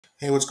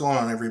Hey, what's going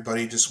on,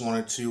 everybody? Just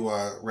wanted to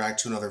react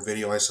to another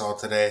video I saw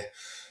today.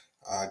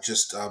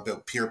 Just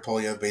about Pierre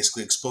Polyev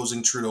basically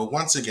exposing Trudeau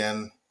once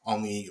again on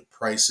the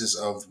prices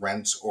of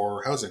rent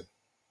or housing.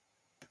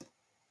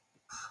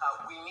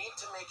 We need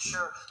to make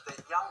sure that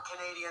young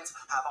Canadians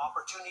have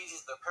opportunities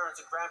their parents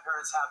and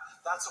grandparents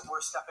have. That's what we're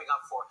stepping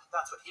up for.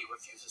 That's what he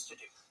refuses to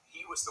do.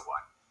 He was the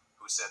one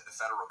who said the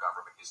federal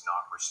government is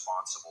not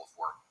responsible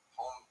for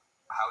home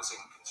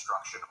housing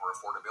construction or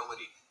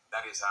affordability.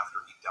 That is after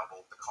he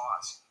doubled the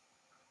cost.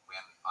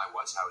 When I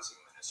was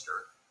housing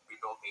minister, we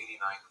built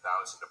 89,000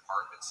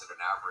 apartments at an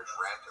average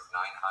rent of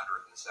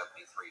 $973.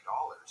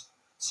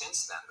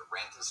 Since then, the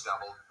rent has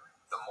doubled,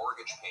 the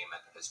mortgage payment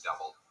has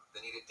doubled,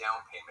 the needed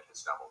down payment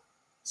has doubled.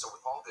 So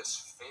with all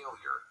this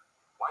failure,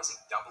 why is he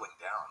doubling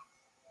down?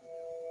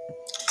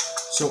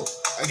 So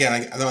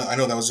again, I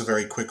know that was a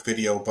very quick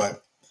video,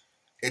 but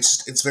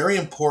it's very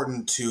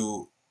important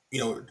to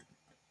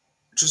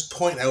just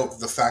point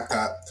out the fact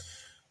that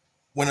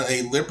when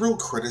a liberal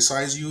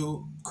criticizes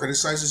you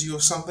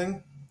of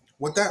something,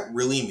 what that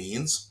really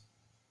means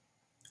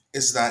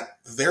is that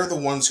they're the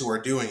ones who are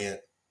doing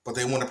it, but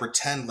they want to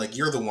pretend like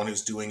you're the one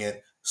who's doing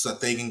it so that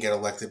they can get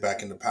elected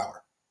back into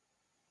power.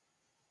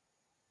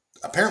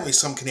 Apparently,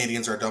 some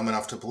Canadians are dumb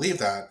enough to believe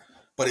that,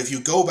 but if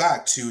you go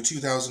back to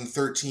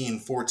 2013,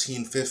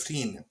 14,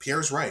 15,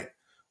 Pierre's right.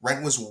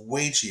 Rent was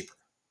way cheaper.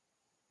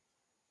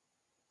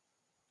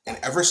 And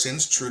ever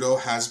since Trudeau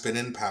has been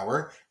in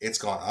power, it's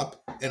gone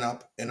up and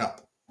up and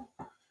up.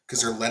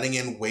 Because they're letting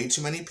in way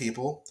too many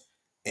people,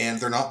 and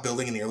they're not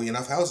building nearly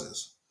enough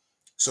houses.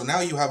 So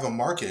now you have a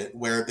market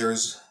where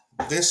there's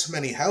this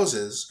many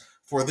houses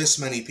for this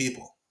many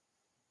people.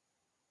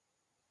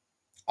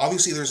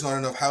 Obviously, there's not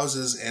enough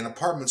houses and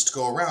apartments to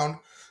go around,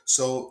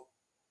 so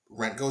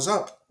rent goes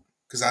up.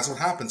 Because that's what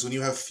happens when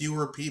you have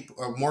fewer people,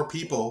 or more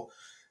people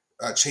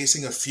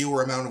chasing a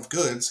fewer amount of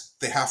goods.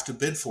 They have to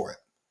bid for it.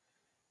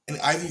 And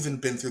I've even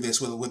been through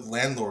this with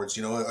landlords.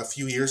 You know, a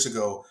few years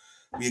ago,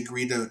 we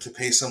agreed to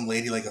pay some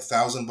lady like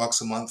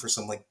 $1,000 a month for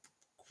some like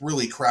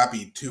really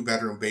crappy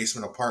 2-bedroom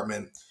basement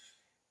apartment.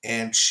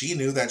 And she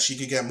knew that she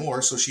could get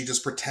more, so she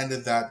just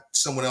pretended that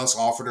someone else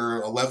offered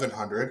her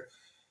 $1,100,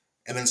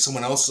 and then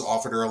someone else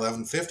offered her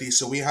 $1,150.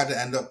 So we had to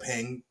end up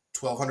paying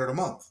 $1,200 a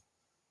month.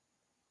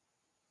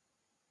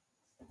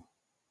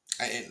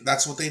 And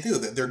that's what they do.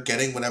 They're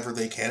getting whatever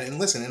they can. And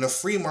listen, in a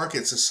free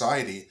market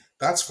society,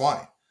 that's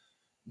fine.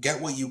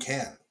 Get what you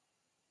can.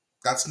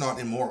 That's not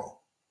immoral.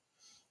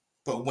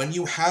 But when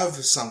you have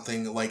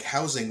something like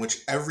housing,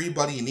 which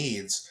everybody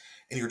needs,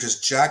 and you're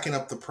just jacking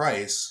up the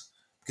price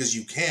because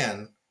you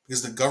can,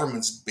 because the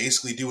government's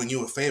basically doing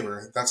you a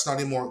favor, that's not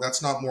immoral.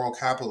 That's not moral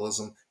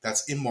capitalism.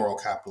 That's immoral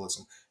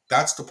capitalism.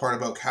 That's the part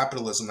about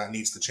capitalism that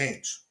needs to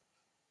change.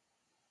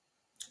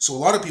 So a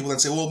lot of people then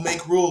say, well,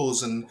 make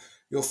rules and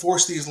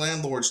force these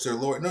landlords to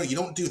lower. No, you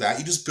don't do that.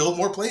 You just build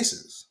more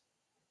places.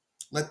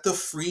 Let the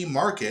free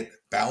market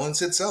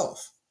balance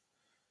itself.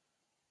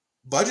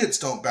 Budgets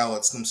don't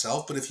balance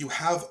themselves, but if you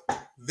have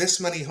this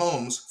many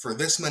homes for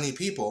this many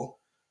people,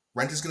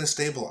 rent is going to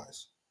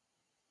stabilize.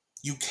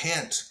 You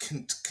can't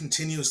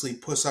continuously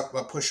push up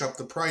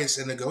the price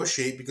and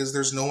negotiate because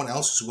there's no one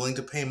else who's willing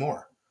to pay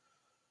more.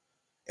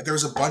 If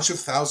there's a bunch of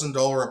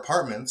 $1,000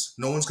 apartments,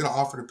 no one's going to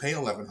offer to pay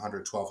 $1,100,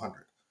 $1,200.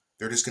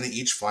 They're just going to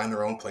each find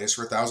their own place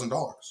for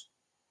 $1,000.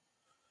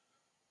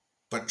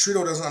 But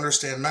Trudeau doesn't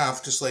understand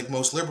math, just like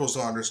most liberals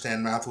don't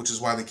understand math, which is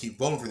why they keep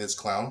voting for this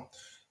clown.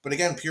 But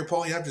again, Pierre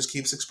Polyev just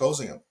keeps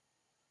exposing him.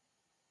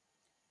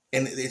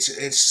 And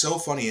it's so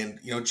funny, and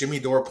Jimmy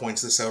Dore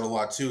points this out a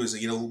lot too, is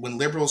that when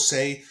liberals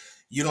say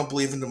you don't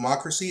believe in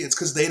democracy, it's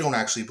because they don't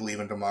actually believe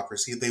in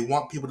democracy. They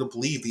want people to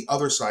believe the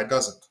other side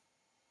doesn't.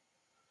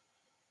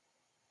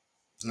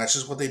 And that's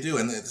just what they do.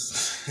 And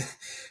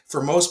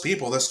for most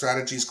people, this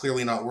strategy is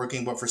clearly not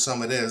working, but for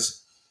some it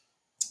is.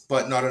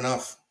 But not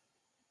enough.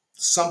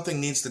 Something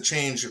needs to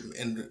change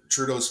in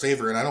Trudeau's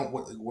favor, and I don't.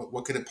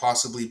 What could it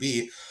possibly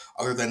be,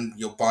 other than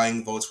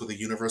buying votes with a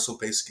universal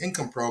basic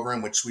income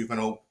program, which we've went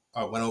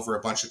over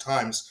a bunch of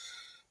times.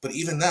 But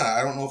even that,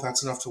 I don't know if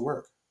that's enough to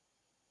work.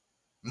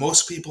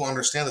 Most people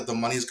understand that the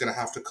money is going to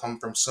have to come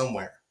from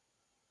somewhere.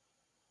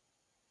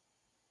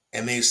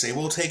 And they say,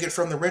 we'll take it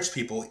from the rich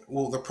people.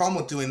 Well, the problem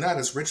with doing that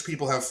is rich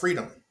people have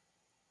freedom.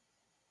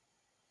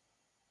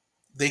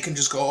 They can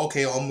just go,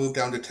 okay, I'll move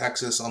down to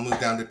Texas, I'll move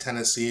down to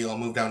Tennessee, I'll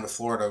move down to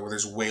Florida where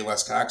there's way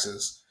less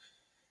taxes.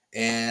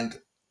 And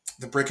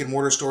the brick and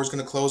mortar store is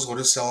going to close, I'll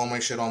just sell all my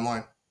shit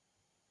online.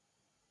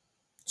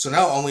 So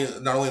not only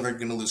are they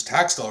going to lose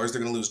tax dollars,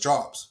 they're going to lose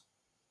jobs.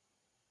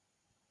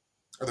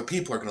 Or the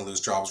people are going to lose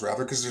jobs,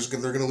 rather, because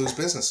they're going to lose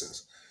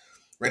businesses.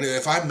 Right?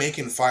 If I'm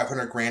making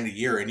 $500,000 a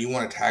year and you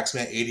want to tax me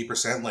at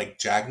 80% like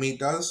Jagmeet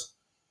does,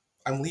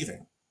 I'm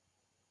leaving.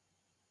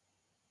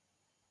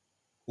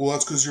 Well,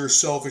 that's because you're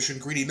selfish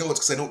and greedy. No, it's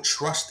because I don't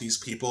trust these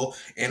people,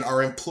 and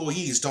our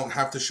employees don't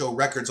have to show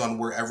records on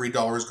where every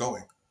dollar is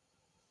going.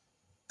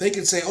 They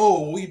can say,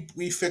 oh,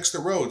 we fixed the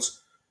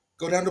roads.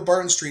 Go down to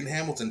Barton Street in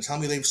Hamilton. Tell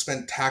me they've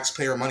spent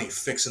taxpayer money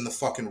fixing the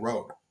fucking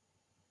road.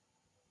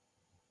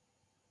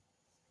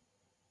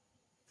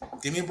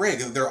 Give me a break.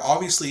 They're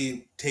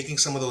obviously taking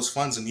some of those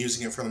funds and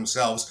using it for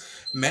themselves.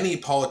 Many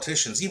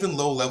politicians, even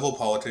low-level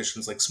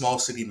politicians like small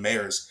city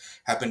mayors,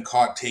 have been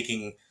caught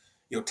taking,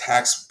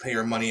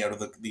 taxpayer money out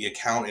of the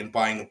account and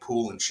buying a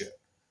pool and shit.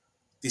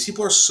 These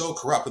people are so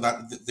corrupt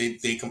that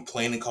they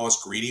complain and call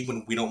us greedy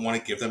when we don't want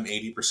to give them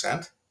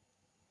 80%.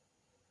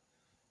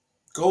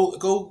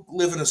 Go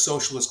live in a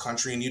socialist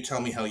country and you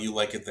tell me how you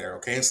like it there,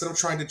 okay? Instead of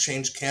trying to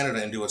change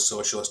Canada into a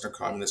socialist or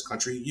communist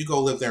country, you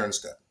go live there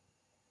instead.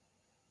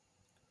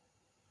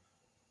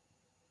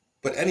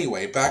 But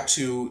anyway, back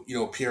to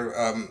Pierre,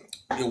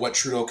 what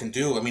Trudeau can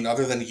do. I mean,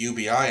 other than the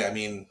UBI, I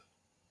mean,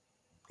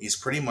 he's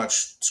pretty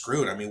much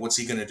screwed. I mean, what's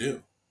he going to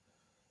do?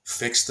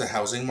 Fix the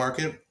housing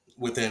market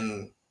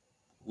within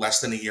less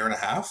than a year and a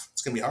half?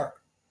 It's going to be hard.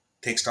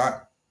 It takes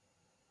time.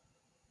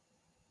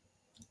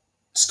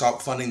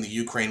 Stop funding the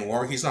Ukraine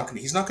war. He's not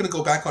going to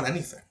go back on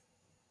anything.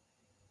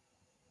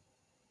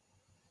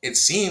 It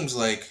seems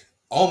like,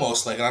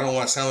 almost like, and I don't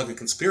want to sound like a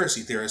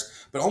conspiracy theorist,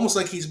 but almost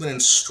like he's been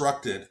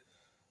instructed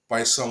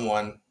by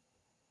someone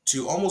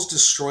to almost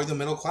destroy the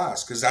middle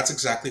class, because that's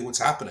exactly what's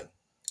happening.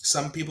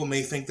 Some people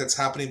may think that's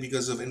happening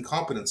because of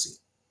incompetency.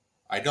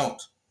 I don't.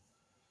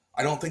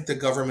 I don't think the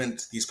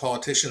government, these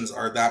politicians,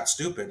 are that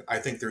stupid. I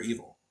think they're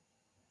evil.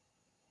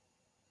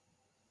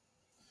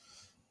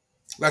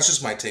 That's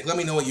just my take. Let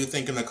me know what you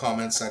think in the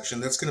comments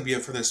section. That's going to be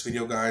it for this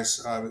video,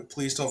 guys.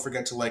 Please don't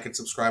forget to like and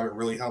subscribe. It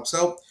really helps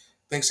out.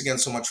 Thanks again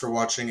so much for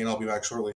watching, and I'll be back shortly.